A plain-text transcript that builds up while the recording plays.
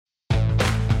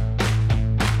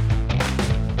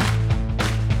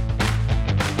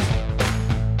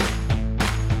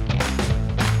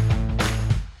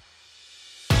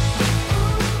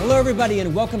everybody,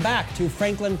 and welcome back to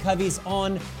Franklin Covey's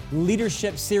On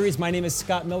Leadership series. My name is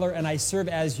Scott Miller, and I serve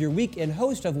as your weekend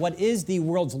host of what is the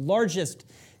world's largest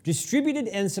distributed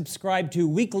and subscribed to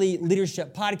weekly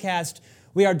leadership podcast.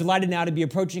 We are delighted now to be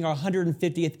approaching our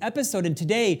 150th episode, and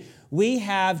today we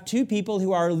have two people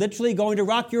who are literally going to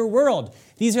rock your world.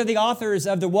 These are the authors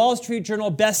of the Wall Street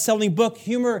Journal best-selling book,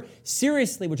 Humor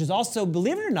Seriously, which is also,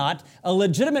 believe it or not, a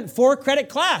legitimate 4-credit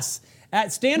class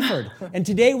at Stanford. And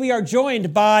today we are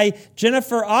joined by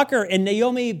Jennifer Aaker and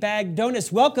Naomi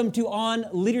Bagdonas. Welcome to On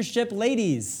Leadership,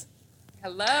 ladies.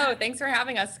 Hello, thanks for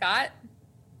having us, Scott.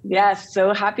 Yes,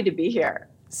 so happy to be here.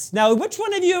 Now, which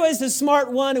one of you is the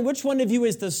smart one and which one of you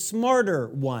is the smarter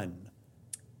one?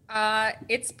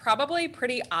 It's probably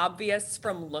pretty obvious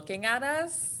from looking at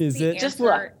us. Is it? Just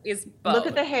look. Is both. Look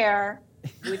at the hair.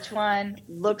 Which one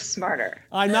looks smarter?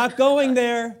 I'm not going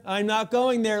there.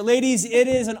 Ladies, it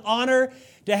is an honor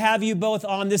to have you both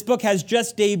on. This book has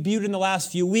just debuted in the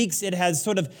last few weeks. It has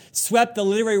sort of swept the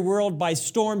literary world by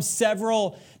storm.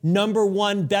 Several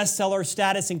 #1 bestseller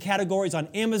status in categories on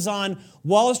Amazon,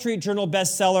 Wall Street Journal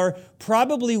bestseller,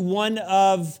 probably one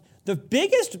of the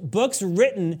biggest books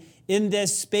written in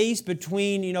this space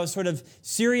between, sort of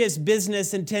serious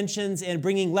business intentions and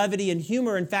bringing levity and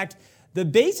humor. In fact, the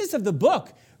basis of the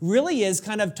book really is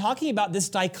kind of talking about this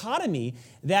dichotomy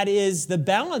that is the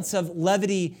balance of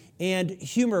levity and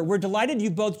humor. We're delighted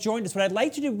you've both joined us. What I'd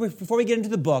like to do before we get into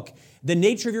the book, the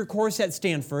nature of your course at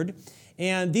Stanford,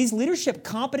 and these leadership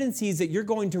competencies that you're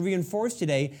going to reinforce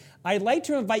today, I'd like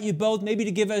to invite you both maybe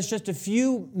to give us just a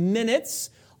few minutes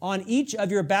on each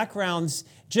of your backgrounds.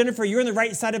 Jennifer, you're on the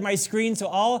right side of my screen, so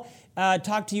I'll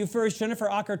talk to you first. Jennifer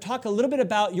Aaker, talk a little bit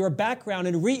about your background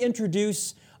and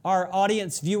reintroduce our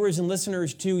audience, viewers, and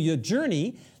listeners to your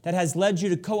journey that has led you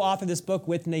to co-author this book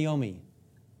with Naomi.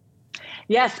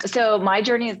 Yes, so my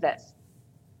journey is this.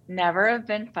 Never have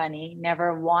been funny,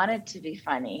 never wanted to be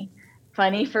funny.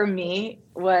 Funny for me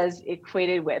was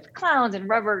equated with clowns and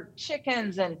rubber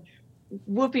chickens and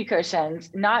whoopee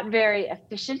cushions. Not very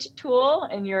efficient tool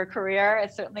in your career.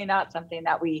 It's certainly not something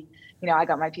that I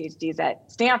got my PhDs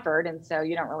at Stanford, and so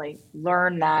you don't really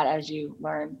learn that as you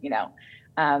learn,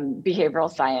 behavioral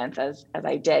science as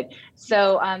I did.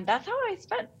 So that's how I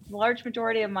spent the large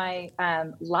majority of my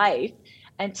life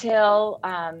until,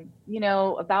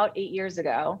 about 8 years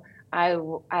ago, I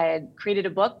had created a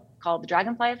book called The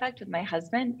Dragonfly Effect with my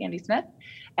husband, Andy Smith.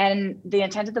 And the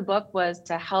intent of the book was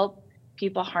to help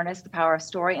people harness the power of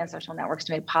story and social networks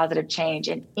to make positive change.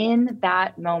 And in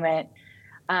that moment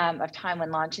of time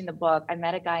when launching the book, I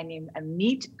met a guy named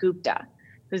Amit Gupta,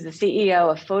 who's the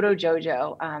CEO of Photo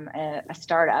Jojo, a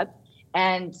startup.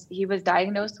 And he was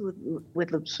diagnosed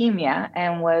with leukemia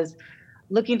and was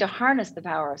looking to harness the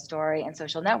power of story and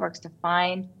social networks to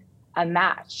find a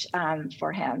match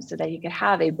for him so that he could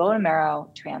have a bone marrow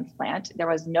transplant. There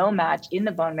was no match in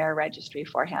the bone marrow registry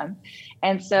for him.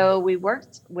 And so we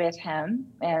worked with him,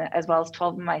 as well as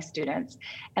 12 of my students.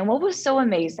 And what was so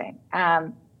amazing,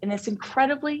 in this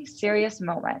incredibly serious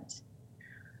moment,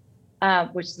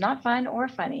 which is not fun or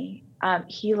funny,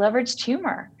 he leveraged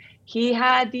humor. He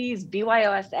had these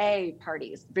BYOSA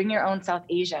parties, bring your own South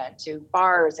Asian, to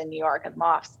bars in New York and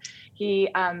lofts. He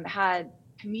had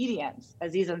comedians,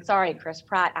 Aziz Ansari, Chris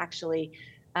Pratt, actually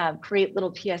create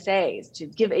little PSAs to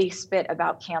give a spit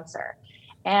about cancer.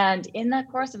 And in the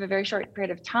course of a very short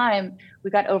period of time,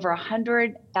 we got over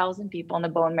 100,000 people in the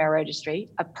bone marrow registry.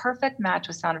 A perfect match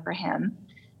was found for him.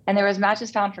 And there was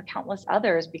matches found for countless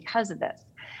others because of this.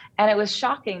 And it was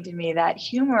shocking to me that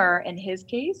humor in his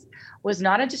case was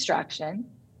not a distraction.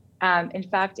 In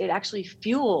fact, it actually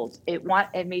fueled, it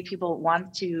made people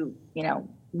want to,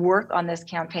 work on this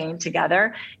campaign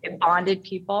together. It bonded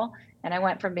people. And I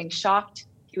went from being shocked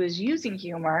he was using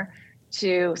humor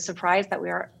to surprised that we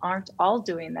aren't all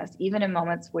doing this, even in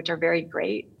moments which are very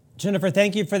great. Jennifer,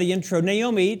 thank you for the intro.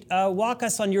 Naomi, walk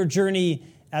us on your journey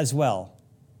as well.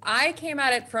 I came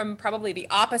at it from probably the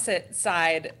opposite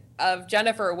side of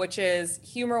Jennifer, which is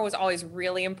humor was always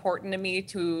really important to me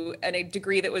to a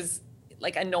degree that was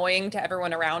like annoying to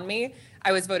everyone around me.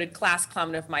 I was voted class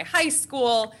clown of my high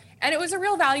school, and it was a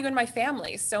real value in my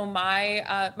family. So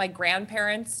my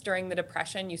grandparents during the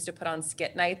Depression used to put on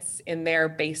skit nights in their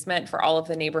basement for all of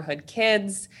the neighborhood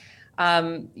kids.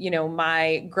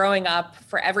 My growing up,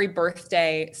 for every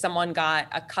birthday, someone got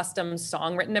a custom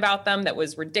song written about them that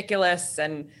was ridiculous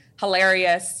and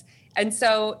hilarious. And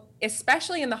so,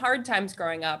 especially in the hard times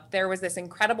growing up, there was this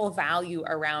incredible value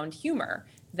around humor,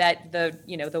 that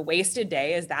the wasted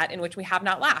day is that in which we have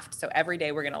not laughed. So every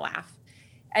day we're going to laugh.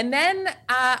 And then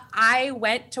I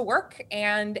went to work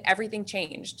and everything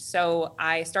changed. So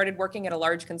I started working at a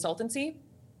large consultancy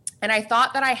And I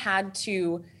thought that I had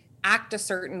to act a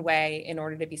certain way in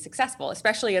order to be successful,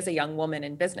 especially as a young woman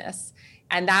in business.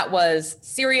 And that was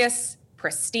serious,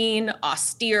 pristine,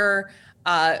 austere,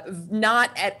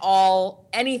 not at all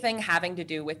anything having to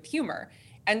do with humor.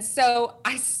 And so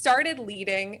I started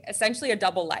leading essentially a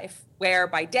double life, where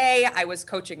by day I was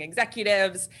coaching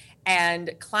executives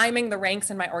and climbing the ranks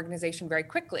in my organization very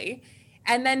quickly.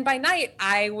 And then by night,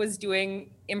 I was doing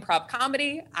improv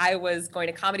comedy. I was going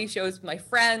to comedy shows with my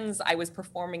friends. I was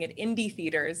performing at indie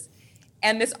theaters.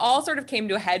 And this all sort of came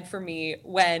to a head for me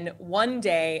when one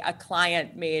day a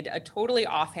client made a totally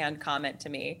offhand comment to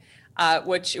me,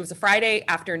 which it was a Friday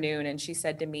afternoon. And she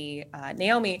said to me,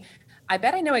 Naomi, I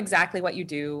bet I know exactly what you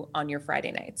do on your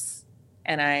Friday nights.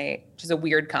 And which is a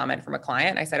weird comment from a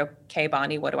client. I said, okay,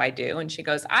 Bonnie, what do I do? And she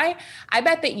goes, I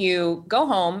bet that you go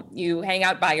home, you hang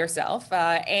out by yourself,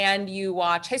 and you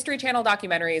watch History Channel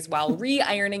documentaries while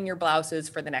re-ironing your blouses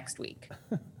for the next week.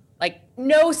 Like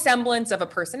no semblance of a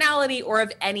personality or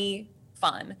of any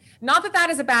fun. Not that that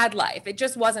is a bad life. It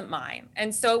just wasn't mine.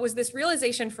 And so it was this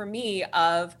realization for me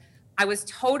of I was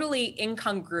totally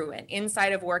incongruent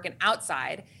inside of work and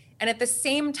outside. And at the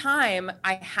same time,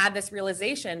 I had this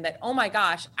realization that, oh my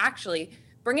gosh, actually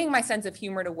bringing my sense of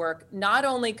humor to work not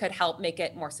only could help make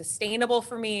it more sustainable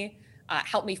for me,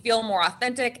 help me feel more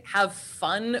authentic, have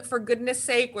fun for goodness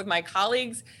sake with my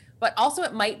colleagues, but also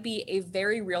it might be a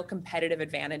very real competitive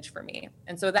advantage for me.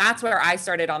 And so that's where I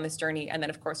started on this journey. And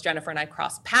then of course, Jennifer and I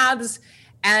crossed paths,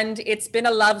 and it's been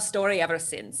a love story ever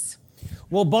since.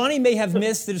 Well, Bonnie may have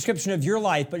missed the description of your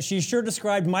life, but she sure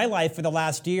described my life for the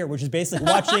last year, which is basically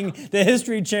watching the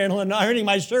History Channel and ironing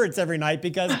my shirts every night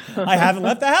because I haven't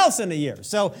left the house in a year.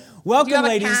 So welcome,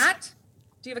 ladies. Do you have a cat?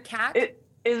 Do you have a cat?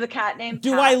 Is the cat named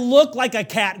Do Cat? I look like a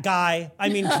cat guy? I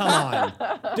mean, come on.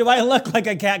 Do I look like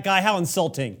a cat guy? How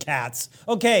insulting, cats.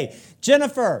 Okay,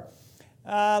 Jennifer,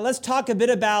 let's talk a bit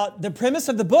about the premise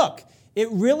of the book. It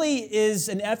really is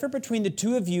an effort between the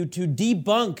two of you to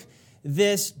debunk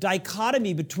this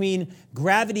dichotomy between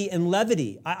gravity and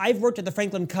levity. I've worked at the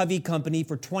Franklin Covey Company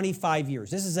for 25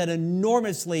 years. This is an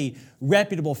enormously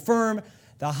reputable firm,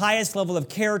 the highest level of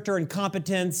character and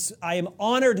competence. I am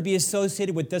honored to be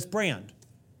associated with this brand.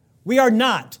 We are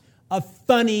not a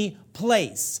funny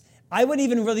place. I would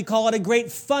even really call it a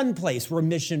great fun place. We're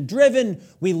mission-driven.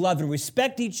 We love and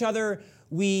respect each other.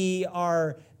 We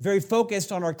are very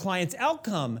focused on our client's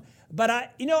outcome. But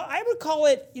I would call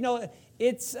it,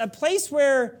 it's a place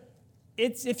where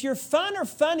if you're fun or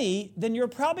funny, then you're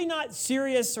probably not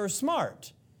serious or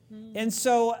smart. And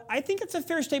so I think it's a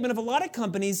fair statement of a lot of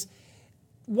companies.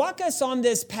 Walk us on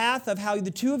this path of how the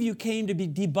two of you came to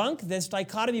debunk this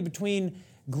dichotomy between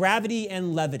gravity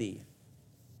and levity.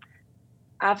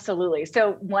 Absolutely.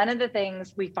 So one of the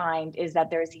things we find is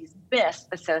that there's these myths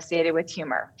associated with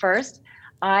humor. First,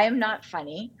 I'm not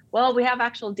funny. Well, we have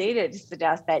actual data to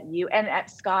suggest that you, and at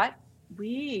Scott,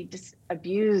 we just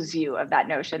abuse you of that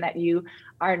notion that you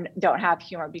don't have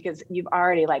humor because you've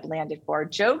already landed 4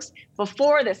 jokes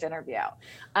before this interview.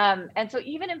 And so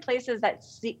even in places that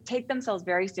take themselves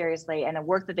very seriously and the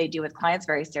work that they do with clients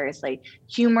very seriously,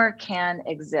 humor can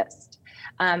exist.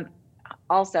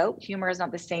 Also, humor is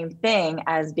not the same thing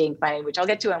as being funny, which I'll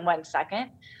get to in 1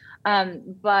 second.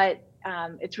 But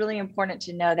it's really important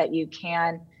to know that you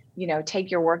can take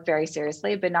your work very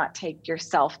seriously, but not take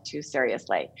yourself too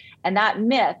seriously. And that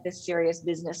myth, this serious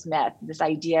business myth, this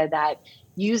idea that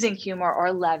using humor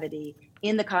or levity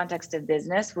in the context of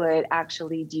business would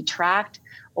actually detract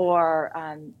or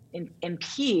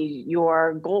impede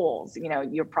your goals,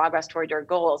 your progress toward your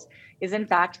goals, is in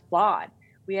fact flawed.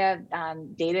 We have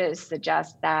data to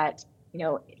suggest that,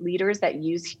 leaders that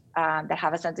that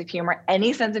have a sense of humor,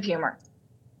 any sense of humor,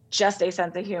 just a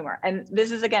sense of humor. And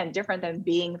this is, again, different than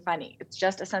being funny. It's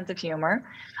just a sense of humor,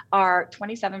 are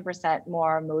 27%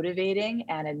 more motivating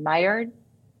and admired.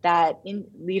 That in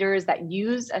leaders that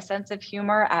use a sense of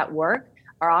humor at work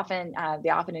they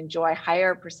often enjoy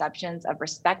higher perceptions of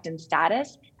respect and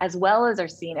status, as well as are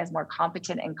seen as more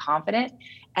competent and confident.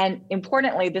 And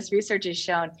importantly, this research has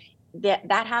shown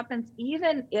that happens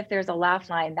even if there's a laugh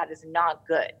line that is not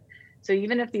good. So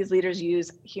even if these leaders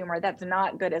use humor that's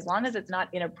not good, as long as it's not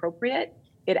inappropriate,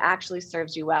 it actually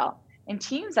serves you well. And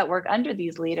teams that work under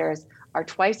these leaders are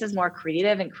twice as more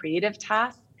creative in creative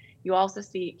tasks. You also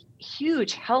see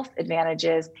huge health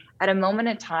advantages at a moment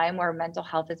in time where mental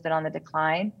health has been on the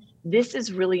decline. This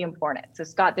is really important. So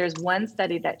Scott, there's one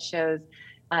study that shows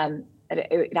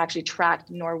it actually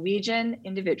tracked Norwegian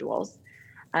individuals,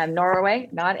 Norway,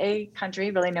 not a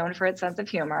country really known for its sense of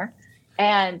humor,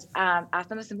 and ask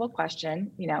them a simple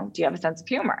question, do you have a sense of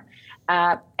humor?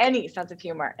 Any sense of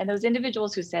humor. And those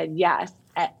individuals who said yes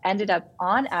ended up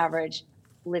on average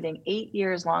living 8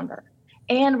 years longer,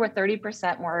 and were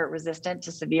 30% more resistant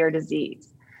to severe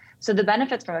disease. So the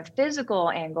benefits from a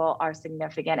physical angle are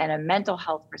significant, and a mental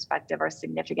health perspective are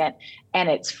significant, and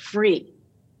it's free.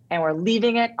 And we're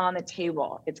leaving it on the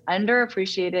table. It's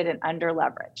underappreciated and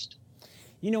underleveraged.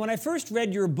 You know, when I first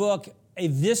read your book, a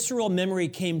visceral memory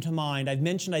came to mind. I've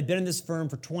mentioned I've been in this firm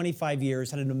for 25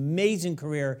 years, had an amazing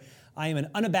career. I am an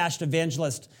unabashed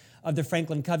evangelist of the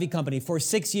Franklin Covey Company. For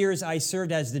 6 years, I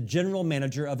served as the general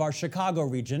manager of our Chicago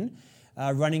region,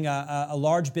 running a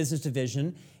large business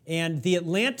division. And the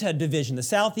Atlanta division, the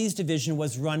Southeast division,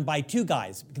 was run by two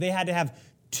guys. They had to have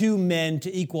two men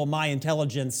to equal my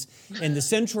intelligence in the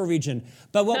central region.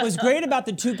 But what was great about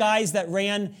the two guys that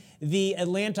ran the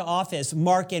Atlanta office,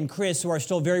 Mark and Chris, who are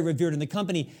still very revered in the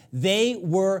company, they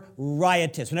were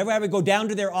riotous. Whenever I would go down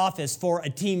to their office for a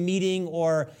team meeting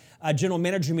or a general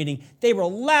manager meeting, they were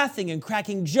laughing and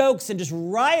cracking jokes and just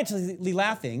riotously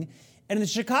laughing. And in the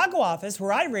Chicago office,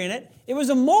 where I ran it, it was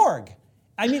a morgue.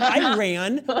 I mean, I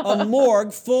ran a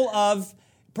morgue full of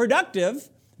productive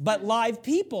but live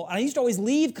people. And I used to always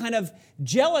leave kind of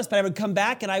jealous, but I would come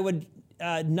back and I would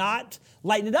not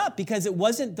lighten it up because it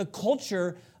wasn't the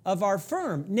culture of our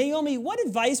firm. Naomi, what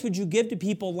advice would you give to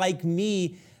people like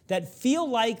me that feel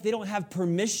like they don't have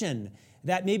permission,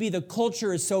 that maybe the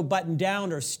culture is so buttoned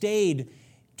down or stayed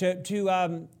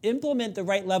to implement the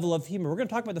right level of humor? We're going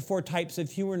to talk about the 4 types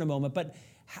of humor in a moment, but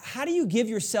how do you give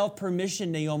yourself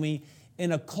permission, Naomi,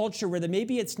 in a culture where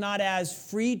maybe it's not as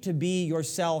free to be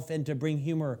yourself and to bring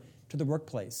humor to the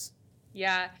workplace?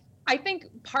 Yeah, I think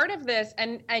part of this,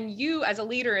 and you as a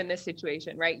leader in this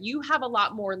situation, right, you have a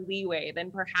lot more leeway than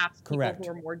perhaps people Correct.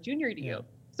 who are more junior to you.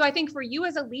 So I think for you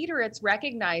as a leader, it's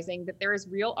recognizing that there is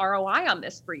real ROI on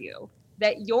this for you,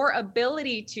 that your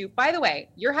ability to, by the way,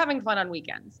 you're having fun on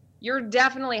weekends. You're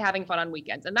definitely having fun on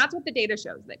weekends. And that's what the data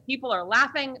shows, that people are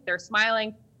laughing, they're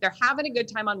smiling, they're having a good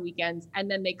time on weekends, and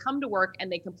then they come to work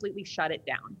and they completely shut it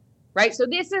down, right? So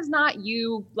this is not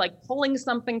you like pulling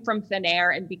something from thin air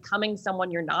and becoming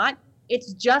someone you're not.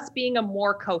 It's just being a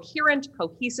more coherent,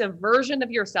 cohesive version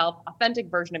of yourself, authentic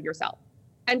version of yourself.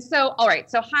 And so, all right,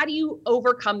 so how do you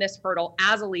overcome this hurdle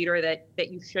as a leader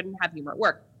that you shouldn't have humor at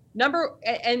work?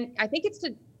 And I think it's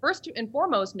to first and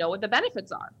foremost know what the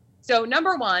benefits are. So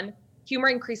number one, humor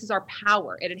increases our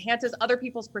power. It enhances other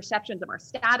people's perceptions of our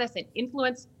status and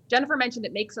influence. Jennifer mentioned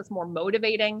it makes us more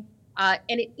motivating, and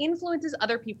it influences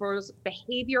other people's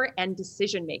behavior and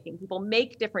decision-making. People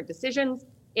make different decisions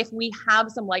if we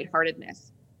have some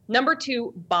lightheartedness. Number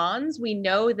two, bonds. We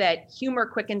know that humor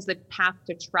quickens the path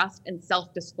to trust and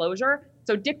self-disclosure.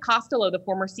 So Dick Costolo, the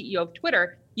former CEO of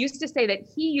Twitter, used to say that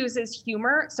he uses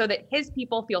humor so that his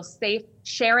people feel safe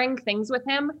sharing things with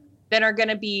him that are going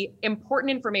to be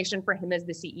important information for him as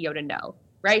the CEO to know,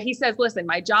 right? He says, listen,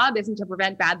 my job isn't to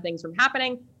prevent bad things from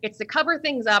happening. It's to cover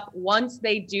things up once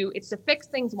they do. It's to fix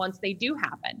things once they do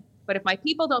happen. But if my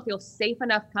people don't feel safe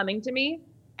enough coming to me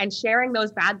and sharing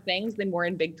those bad things, then we're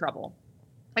in big trouble.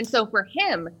 And so for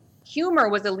him, humor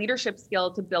was a leadership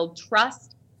skill to build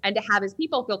trust and to have his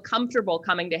people feel comfortable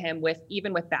coming to him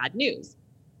even with bad news.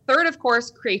 Third, of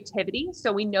course, creativity.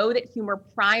 So we know that humor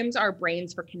primes our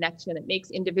brains for connection. It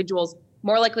makes individuals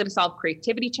more likely to solve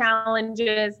creativity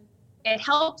challenges. It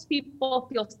helps people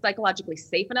feel psychologically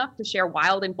safe enough to share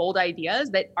wild and bold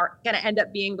ideas that are going to end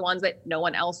up being the ones that no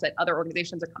one else at other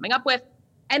organizations are coming up with.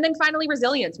 And then finally,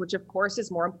 resilience, which of course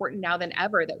is more important now than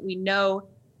ever, that we know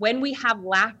when we have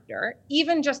laughter,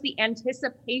 even just the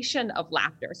anticipation of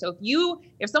laughter. So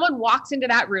if someone walks into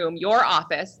that room, your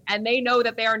office, and they know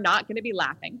that they are not going to be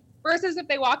laughing, versus if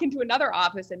they walk into another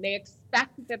office and they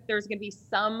expect that there's going to be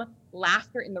some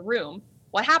laughter in the room,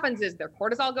 what happens is their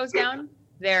cortisol goes down,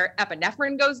 their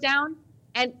epinephrine goes down,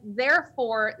 and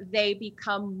therefore they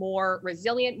become more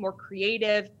resilient, more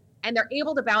creative, and they're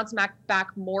able to bounce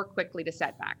back more quickly to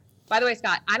setbacks. By the way,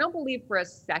 Scott, I don't believe for a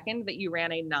second that you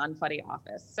ran a non-funny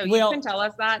office. So you can tell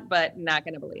us that, but not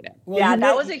going to believe it. Well, yeah,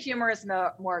 that was a humorous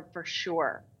morgue for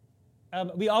sure.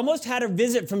 We almost had a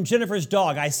visit from Jennifer's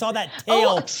dog. I saw that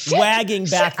tail wagging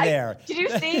back there.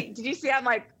 Did you see I'm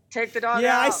like, take the dog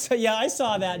out? I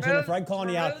saw that, Jennifer. I'm calling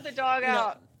you out. Move the dog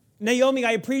out. Naomi,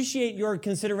 I appreciate your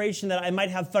consideration that I might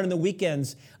have fun on the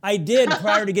weekends. I did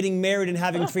prior to getting married and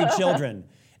having 3 children.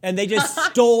 And they just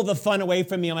stole the fun away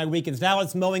from me on my weekends. Now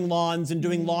it's mowing lawns and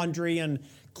doing laundry and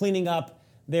cleaning up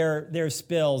their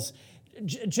spills.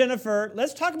 Jennifer,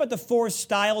 let's talk about the 4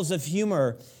 styles of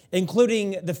humor,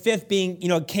 including the 5th being,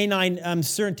 canine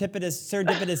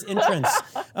serendipitous entrance.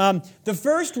 The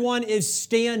first one is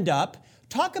stand-up.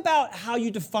 Talk about how you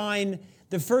define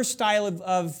the first style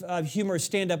of humor,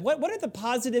 stand-up. What are the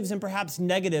positives and perhaps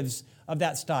negatives of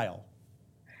that style?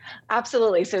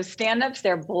 Absolutely. So stand-ups,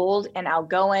 they're bold and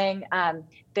outgoing.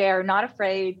 They're not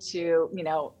afraid to,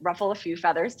 ruffle a few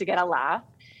feathers to get a laugh.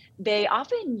 They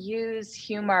often use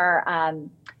humor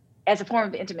as a form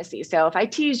of intimacy. So if I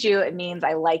tease you, it means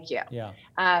I like you. Yeah.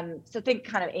 So think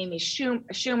kind of Amy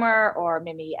Schumer or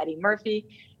maybe Eddie Murphy.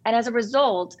 And as a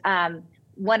result,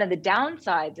 one of the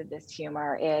downsides of this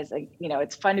humor is,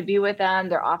 it's fun to be with them.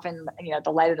 They're often,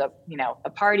 the light of the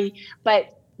party,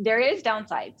 but there is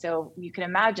downside. So you can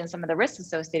imagine some of the risks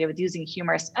associated with using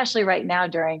humor, especially right now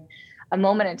during a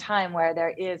moment in time where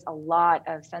there is a lot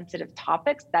of sensitive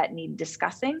topics that need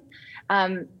discussing.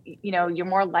 You're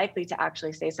more likely to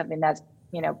actually say something that's,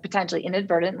 potentially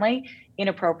inadvertently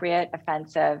inappropriate,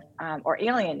 offensive, or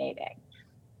alienating.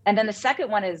 And then the second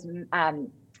one is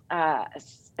a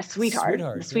sweetheart.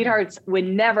 The sweethearts would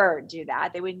never do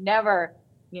that. They would never,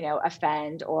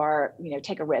 offend or,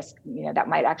 take a risk, that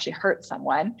might actually hurt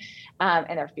someone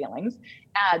and their feelings.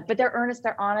 But they're earnest,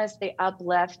 they're honest, they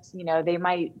uplift, they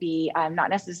might be not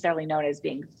necessarily known as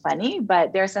being funny,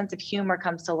 but their sense of humor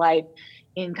comes to life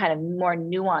in kind of more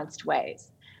nuanced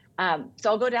ways. So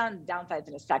I'll go down downsides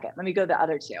in a second. Let me go the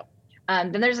other two.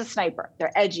 Then there's a sniper.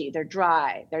 They're edgy, they're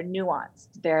dry, they're nuanced.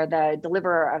 They're the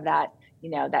deliverer of that,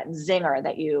 that zinger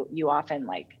that you often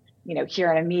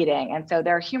hear in a meeting. And so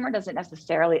their humor doesn't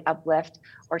necessarily uplift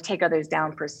or take others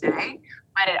down per se,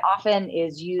 but it often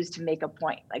is used to make a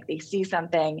point. Like they see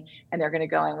something and they're going to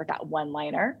go in with that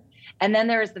one-liner. And then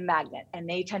there's the magnet, and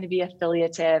they tend to be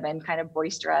affiliative and kind of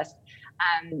boisterous,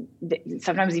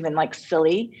 sometimes even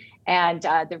silly. And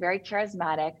they're very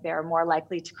charismatic. They're more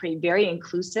likely to create very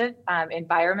inclusive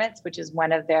environments, which is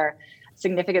one of their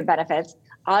significant benefits.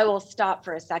 I will stop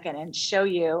for a second and show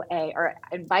you or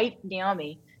invite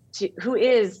Naomi, who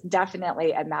is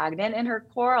definitely a magnet in her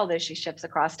core, although she shifts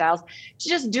across styles, to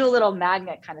just do a little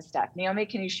magnet kind of stuff. Naomi,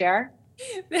 can you share?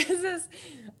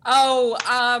 All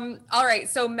right.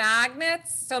 So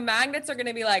magnets are going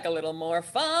to be a little more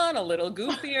fun, a little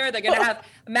goofier. They're going to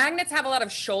magnets have a lot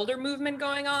of shoulder movement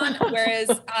going on. Whereas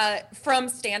from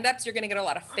stand-ups, you're going to get a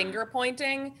lot of finger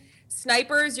pointing.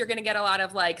 Snipers, you're going to get a lot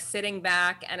of sitting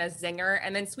back and a zinger.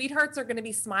 And then sweethearts are going to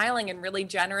be smiling and really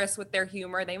generous with their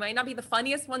humor. They might not be the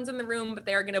funniest ones in the room, but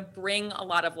they're going to bring a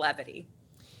lot of levity.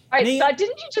 All right, Scott,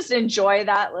 didn't you just enjoy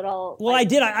that little? Well, I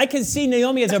did. I can see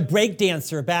Naomi as a break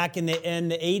dancer back in the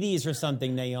 80s or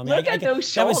something, Naomi. Look at those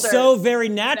shoulders. That was so very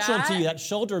natural to you, that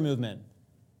shoulder movement.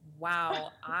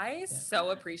 Wow, I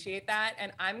so appreciate that.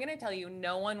 And I'm going to tell you,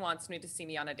 no one wants me to see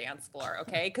me on a dance floor,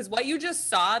 okay? Because what you just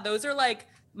saw, those are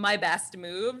my best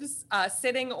moves,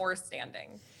 sitting or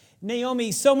standing.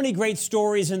 Naomi, so many great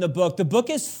stories in the book. The book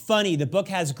is funny. The book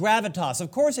has gravitas. Of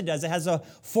course it does. It has a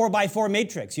 4x4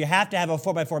 matrix. You have to have a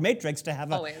 4x4 matrix to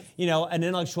have an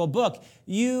intellectual book.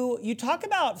 You talk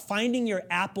about finding your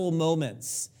Apple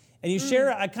moments, and you share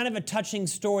a kind of a touching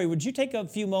story. Would you take a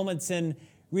few moments and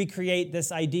recreate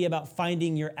this idea about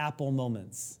finding your Apple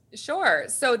moments? Sure.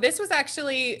 So this was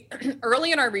actually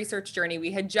early in our research journey.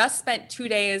 We had just spent 2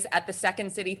 days at the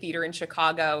Second City Theater in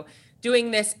Chicago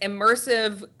doing this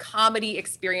immersive comedy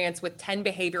experience with 10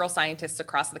 behavioral scientists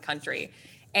across the country.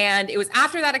 And it was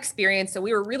after that experience, so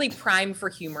we were really primed for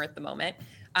humor at the moment.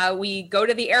 We go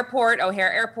to the airport,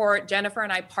 O'Hare Airport, Jennifer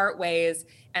and I part ways,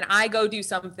 and I go do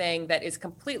something that is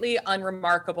completely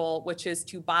unremarkable, which is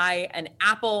to buy an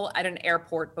apple at an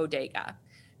airport bodega.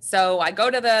 So I go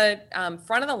to the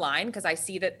front of the line because I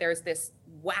see that there's this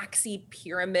waxy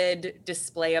pyramid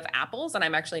display of apples, and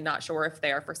I'm actually not sure if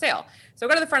they are for sale. So I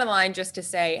go to the front of the line just to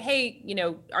say, hey,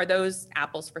 are those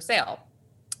apples for sale?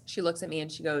 She looks at me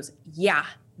and she goes, yeah,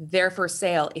 they're for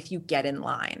sale if you get in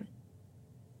line.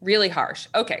 Really harsh.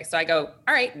 Okay, so I go,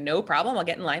 all right, no problem. I'll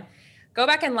get in line. Go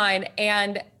back in line,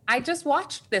 and I just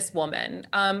watched this woman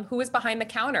who was behind the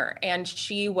counter, and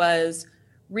she was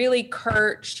really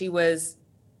curt. She was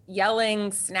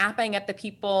yelling, snapping at the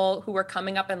people who were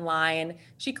coming up in line.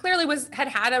 She clearly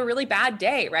had a really bad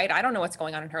day, right? I don't know what's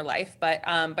going on in her life,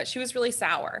 but she was really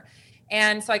sour.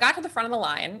 And so I got to the front of the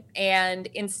line, and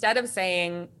instead of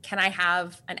saying, can I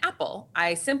have an apple?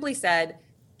 I simply said,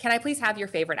 can I please have your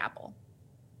favorite apple?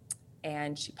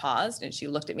 And she paused and she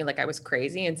looked at me like I was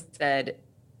crazy and said,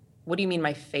 what do you mean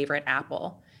my favorite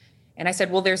apple? And I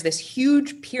said, well, there's this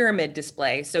huge pyramid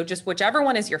display. So just whichever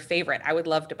one is your favorite, I would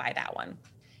love to buy that one.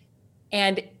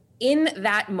 And in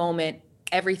that moment,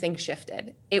 everything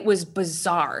shifted. It was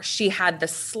bizarre. She had the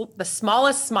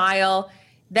smallest smile,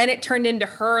 Then it turned into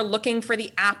her looking for the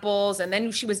apples, and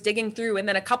then she was digging through, and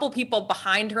then a couple people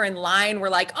behind her in line were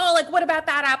like, oh, like, what about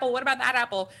that apple? What about that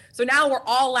apple? So now we're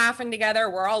all laughing together.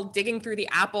 We're all digging through the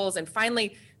apples. And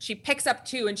finally she picks up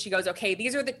two and she goes, okay,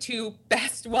 these are the two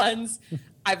best ones.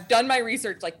 I've done my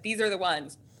research. Like, these are the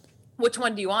ones. Which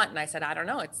one do you want? And I said, I don't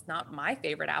know. It's not my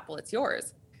favorite apple. It's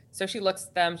yours. So she looks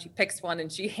at them, she picks one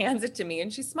and she hands it to me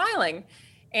and she's smiling.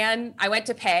 And I went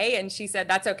to pay and she said,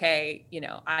 that's okay. You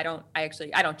know, I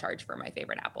don't charge for my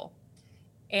favorite apple.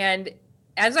 And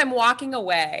as I'm walking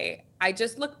away, I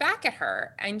just look back at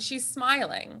her and she's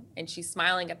smiling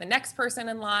at the next person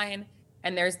in line.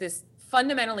 And there's this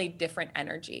fundamentally different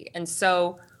energy. And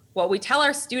so what we tell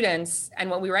our students and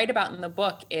what we write about in the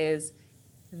book is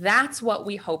that's what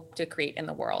we hope to create in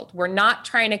the world. We're not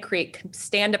trying to create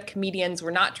stand-up comedians.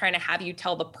 We're not trying to have you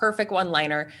tell the perfect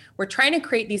one-liner. We're trying to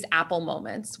create these apple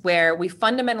moments where we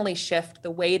fundamentally shift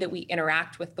the way that we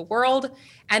interact with the world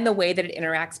and the way that it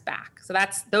interacts back. So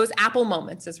that's those apple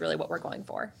moments is really what we're going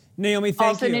for. Naomi,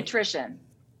 thank you. Also nutrition.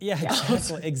 Yeah,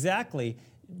 exactly.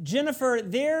 Jennifer,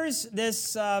 there's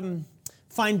this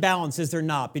fine balance, is there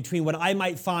not, between what I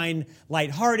might find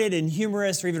lighthearted and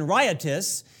humorous or even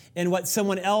riotous and what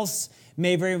someone else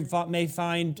may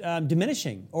find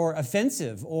diminishing or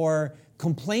offensive or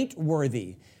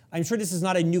complaint-worthy. I'm sure this is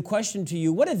not a new question to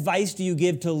you. What advice do you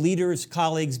give to leaders,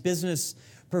 colleagues, business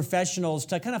professionals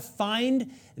to kind of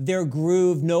find their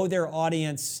groove, know their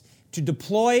audience, to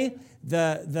deploy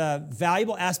the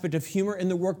valuable aspect of humor in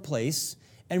the workplace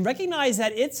and recognize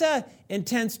that it's an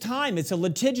intense time, it's a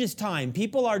litigious time.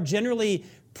 People are generally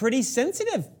pretty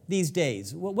sensitive these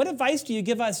days. What advice do you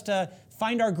give us to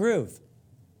find our groove?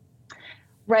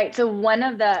 Right. So one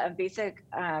of the basic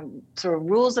sort of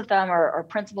rules of thumb or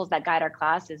principles that guide our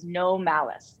class is no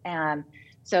malice. And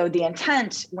so the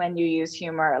intent when you use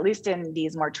humor, at least in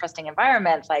these more trusting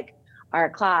environments like our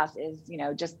class, is,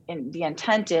 the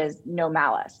intent is no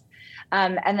malice.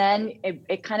 And then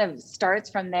it kind of starts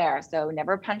from there. So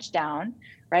never punch down,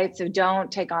 right? So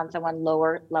don't take on someone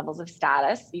lower levels of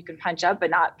status. You can punch up, but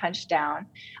not punch down.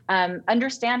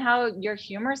 Understand how your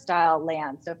humor style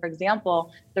lands. So for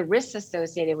example, the risks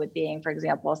associated with being, for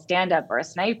example, a stand-up or a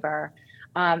sniper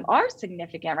are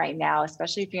significant right now,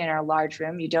 especially if you're in a large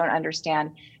room. You don't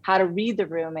understand how to read the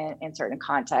room in certain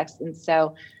contexts. And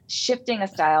so shifting a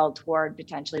style toward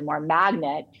potentially more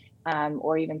magnet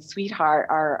or even sweetheart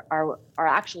are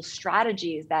actual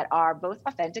strategies that are both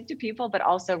authentic to people, but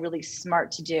also really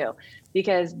smart to do,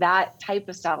 because that type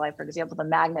of style, like for example, the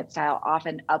magnet style,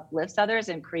 often uplifts others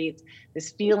and creates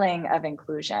this feeling of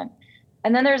inclusion.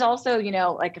 And then there's also,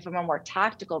 like from a more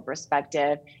tactical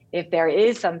perspective, if there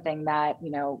is something that,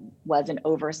 was an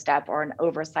overstep or an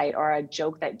oversight or a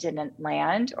joke that didn't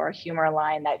land or a humor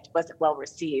line that wasn't well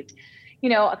received,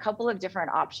 a couple of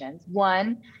different options.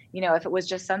 One, if it was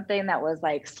just something that was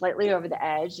like slightly over the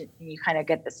edge and you kind of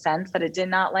get the sense that it did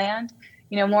not land,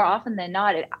 more often than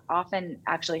not, it often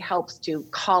actually helps to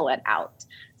call it out.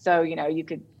 So, you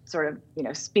could sort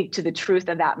of, speak to the truth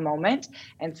of that moment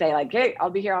and say like, hey, I'll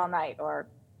be here all night, or,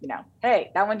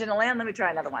 hey, that one didn't land, let me try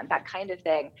another one, that kind of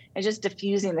thing, and just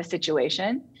diffusing the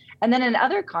situation. And then in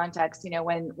other contexts,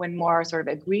 when more sort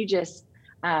of egregious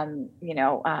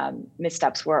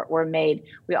missteps were made,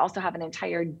 we also have an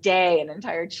entire day, an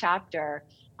entire chapter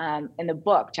in the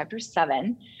book, chapter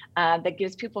 7, that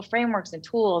gives people frameworks and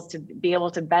tools to be able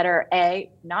to better,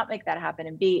 A, not make that happen,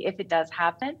 and B, if it does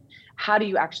happen, how do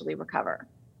you actually recover?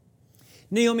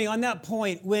 Naomi, on that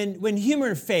point, when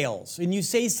humor fails and you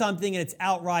say something and it's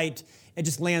outright, it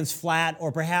just lands flat,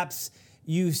 or perhaps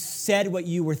you said what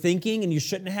you were thinking and you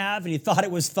shouldn't have, and you thought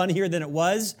it was funnier than it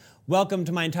was, welcome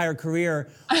to my entire career.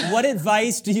 What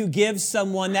advice do you give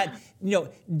someone that,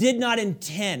 did not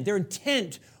intend, their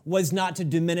intent was not to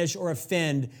diminish or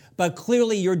offend, but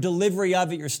clearly your delivery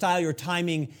of it, your style, your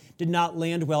timing did not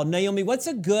land well? Naomi, what's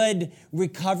a good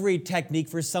recovery technique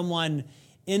for someone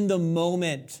in the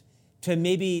moment to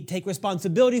maybe take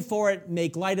responsibility for it,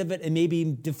 make light of it, and maybe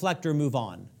deflect or move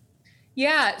on?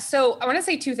 Yeah, so I want to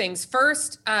say two things.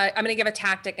 First, I'm going to give a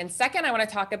tactic. And second, I want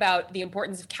to talk about the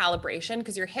importance of calibration,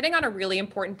 because you're hitting on a really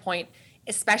important point,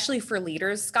 especially for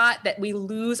leaders, Scott, that we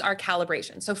lose our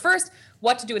calibration. So first,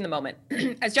 what to do in the moment.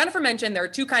 As Jennifer mentioned, there are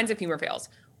two kinds of humor fails.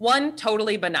 One,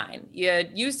 totally benign. You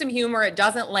use some humor, it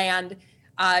doesn't land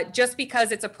just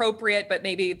because it's appropriate, but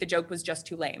maybe the joke was just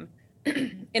too lame.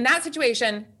 In that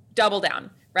situation, double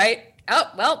down, right?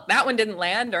 Oh, well, that one didn't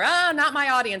land, or not my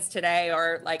audience today,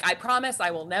 or like, I promise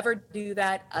I will never do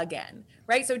that again,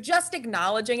 right? So just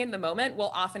acknowledging in the moment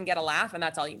will often get a laugh, and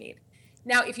that's all you need.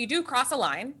 Now, if you do cross a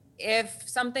line, if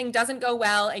something doesn't go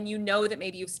well and you know that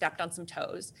maybe you've stepped on some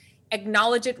toes,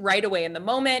 acknowledge it right away in the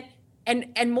moment,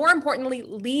 and more importantly,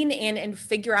 lean in and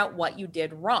figure out what you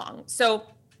did wrong. So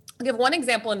I'll give one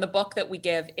example in the book that we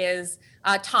give is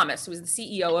Thomas, who was the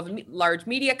CEO of a large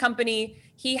media company.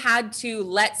 He had to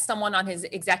let someone on his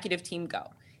executive team go.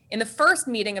 In the first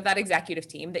meeting of that executive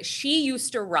team that she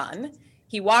used to run,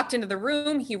 he walked into the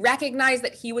room, he recognized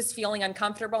that he was feeling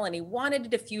uncomfortable and he wanted to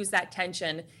diffuse that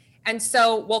tension. And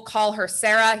so we'll call her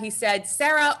Sarah. He said,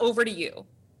 Sarah, over to you,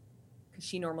 because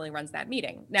she normally runs that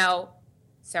meeting. Now,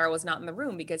 Sarah was not in the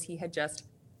room because he had just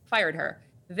fired her.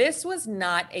 This was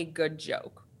not a good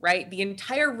joke, right? The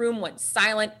entire room went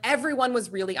silent. Everyone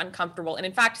was really uncomfortable. And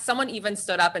in fact, someone even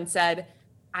stood up and said,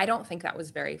 I don't think that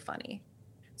was very funny.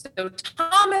 So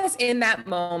Thomas in that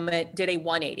moment did a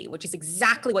 180, which is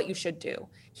exactly what you should do.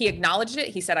 He acknowledged it.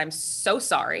 He said, I'm so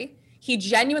sorry. He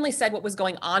genuinely said what was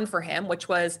going on for him, which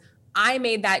was, I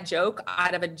made that joke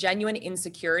out of a genuine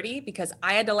insecurity because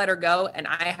I had to let her go and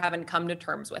I haven't come to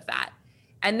terms with that.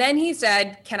 And then he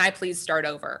said, can I please start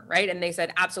over, right? And they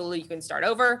said, absolutely, you can start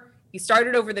over. He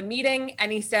started over the meeting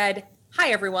and he said, hi,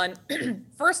 everyone.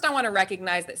 First, I want to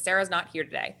recognize that Sarah's not here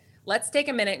today. Let's take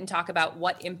a minute and talk about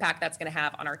what impact that's going to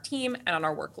have on our team and on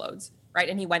our workloads, right?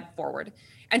 And he went forward.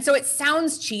 And so it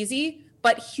sounds cheesy,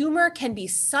 but humor can be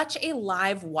such a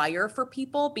live wire for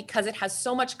people because it has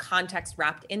so much context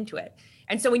wrapped into it.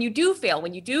 And so when you do fail,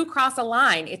 when you do cross a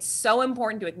line, it's so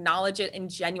important to acknowledge it and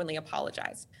genuinely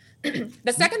apologize.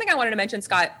 The second thing I wanted to mention,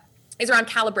 Scott, is around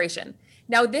calibration.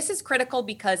 Now, this is critical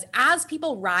because as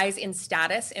people rise in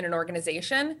status in an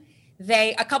organization,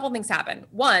 a couple things happen.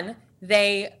 One,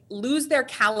 they lose their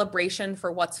calibration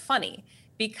for what's funny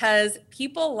because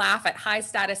people laugh at high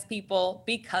status people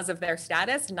because of their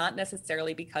status, not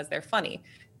necessarily because they're funny.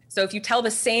 So if you tell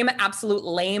the same absolute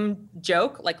lame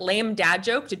joke, like lame dad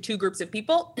joke to two groups of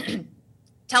people,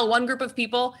 tell one group of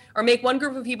people or make one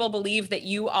group of people believe that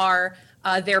you are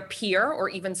their peer or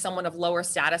even someone of lower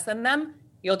status than them,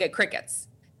 you'll get crickets.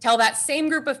 Tell that same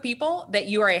group of people that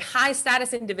you are a high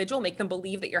status individual, make them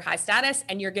believe that you're high status,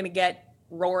 and you're going to get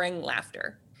roaring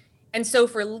laughter. And so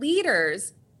for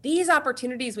leaders, these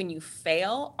opportunities when you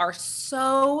fail are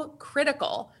so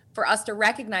critical for us to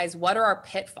recognize what are our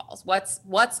pitfalls,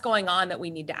 what's going on that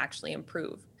we need to actually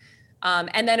improve.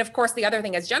 And then, of course, the other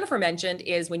thing, as Jennifer mentioned,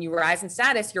 is when you rise in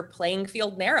status, your playing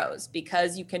field narrows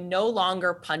because you can no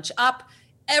longer punch up.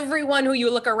 Everyone who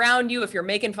you look around you, if you're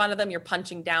making fun of them, you're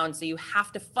punching down. So you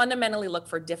have to fundamentally look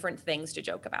for different things to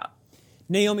joke about.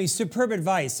 Naomi, superb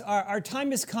advice. Our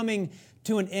time is coming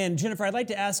to an end. Jennifer, I'd like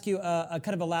to ask you a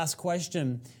kind of a last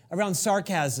question around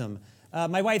sarcasm.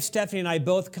 My wife Stephanie and I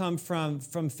both come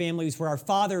from families where our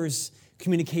father's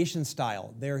communication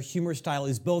style, their humor style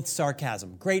is both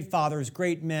sarcasm. Great fathers,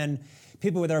 great men,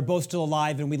 people that are both still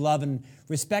alive and we love and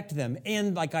respect them.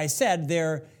 And like I said,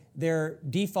 their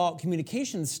default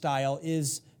communication style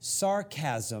is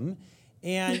sarcasm.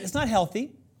 And it's not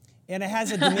healthy. And it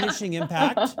has a diminishing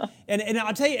impact. And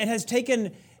I'll tell you, it has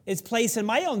taken its place in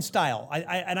my own style.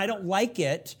 And I don't like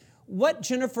it. What,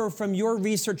 Jennifer, from your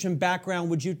research and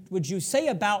background, would you say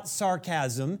about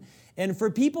sarcasm? And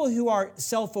for people who are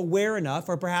self-aware enough,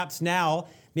 or perhaps now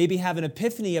maybe have an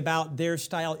epiphany about their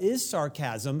style is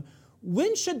sarcasm,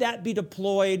 when should that be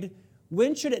deployed?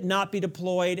 When should it not be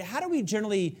deployed? How do we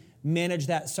generally manage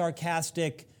that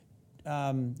sarcastic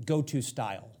go-to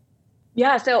style?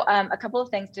 Yeah, so a couple of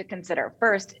things to consider.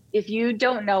 First, if you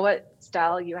don't know what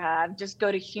style you have, just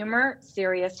go to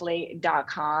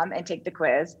humorseriously.com and take the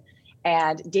quiz.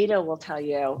 And data will tell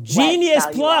you. Genius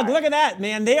plug. Look at that,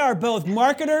 man. They are both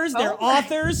marketers, they're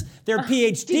authors, they're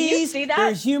PhDs, Did you see that?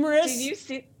 They're humorists. Did you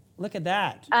see? Look at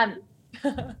that.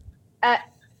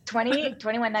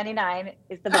 $21.99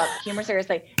 is the book, Humor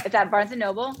Seriously. It's at Barnes &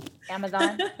 Noble,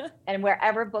 Amazon, and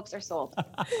wherever books are sold.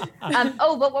 But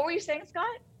what were you saying, Scott?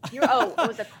 It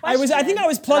was a question. I think I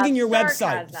was plugging your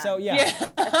sarcasm. website. So yeah.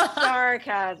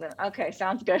 Sarcasm. Okay,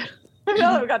 sounds good. We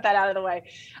got that out of the way.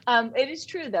 It is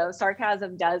true though.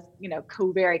 Sarcasm does,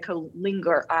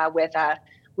 co-linger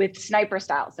with sniper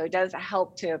style. So it does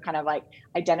help to kind of like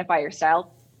identify your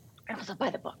style. And also buy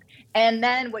the book. And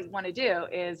then what you want to do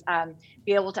is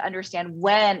be able to understand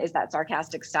when is that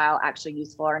sarcastic style actually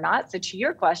useful or not. So to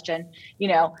your question,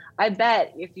 I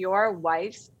bet if your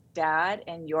wife's dad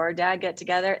and your dad get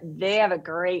together, they have a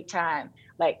great time.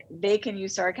 Like they can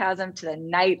use sarcasm to the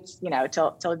nights,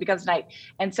 till it becomes night.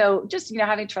 And so just,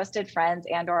 having trusted friends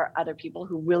and or other people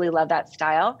who really love that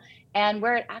style and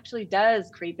where it actually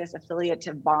does create this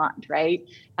affiliative bond, right?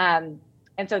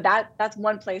 And so that's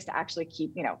one place to actually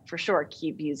keep, for sure,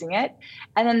 keep using it.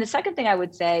 And then the second thing I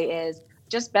would say is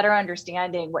just better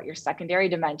understanding what your secondary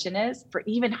dimension is for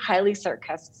even highly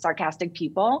sarcastic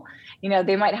people.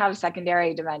 They might have a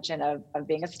secondary dimension of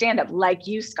being a stand-up like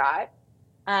you, Scott,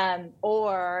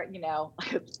 or,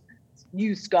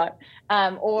 you, Scott,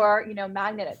 or,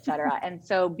 magnet, et cetera. And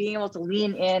so being able to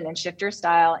lean in and shift your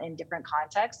style in different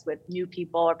contexts with new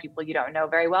people or people you don't know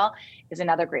very well is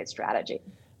another great strategy.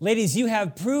 Ladies, you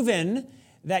have proven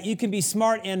that you can be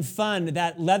smart and fun,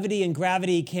 that levity and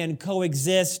gravity can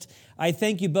coexist. I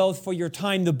thank you both for your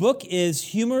time. The book is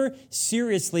Humor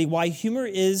Seriously, Why Humor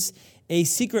is a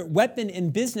Secret Weapon in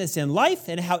Business and Life,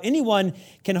 and How Anyone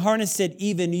Can Harness It,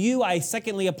 Even You. I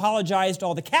secondly apologize to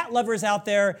all the cat lovers out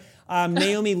there.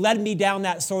 Naomi led me down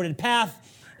that sordid path.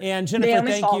 And Jennifer,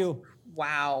 thank you.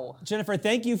 Wow. Jennifer,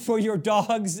 thank you for your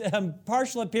dog's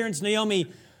partial appearance.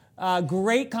 Naomi,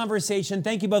 great conversation.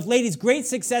 Thank you both. Ladies, great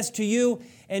success to you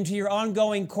and to your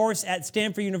ongoing course at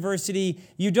Stanford University.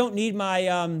 You don't need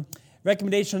my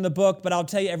recommendation on the book, but I'll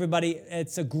tell you, everybody,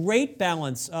 it's a great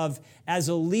balance of, as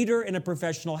a leader and a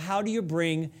professional, how do you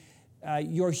bring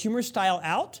your humor style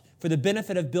out for the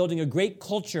benefit of building a great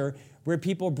culture where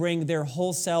people bring their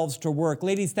whole selves to work.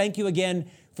 Ladies, thank you again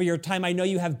for your time. I know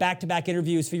you have back-to-back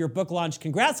interviews for your book launch.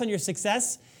 Congrats on your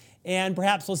success, and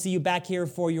perhaps we'll see you back here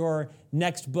for your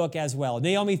next book as well.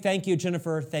 Naomi, thank you.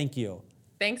 Jennifer, thank you.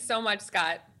 Thanks so much,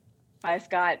 Scott. Bye,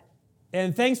 Scott.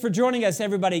 And thanks for joining us,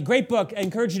 everybody. Great book. I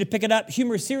encourage you to pick it up,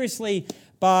 Humor Seriously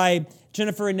by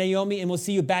Jennifer and Naomi, and we'll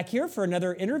see you back here for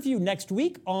another interview next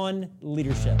week on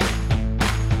leadership.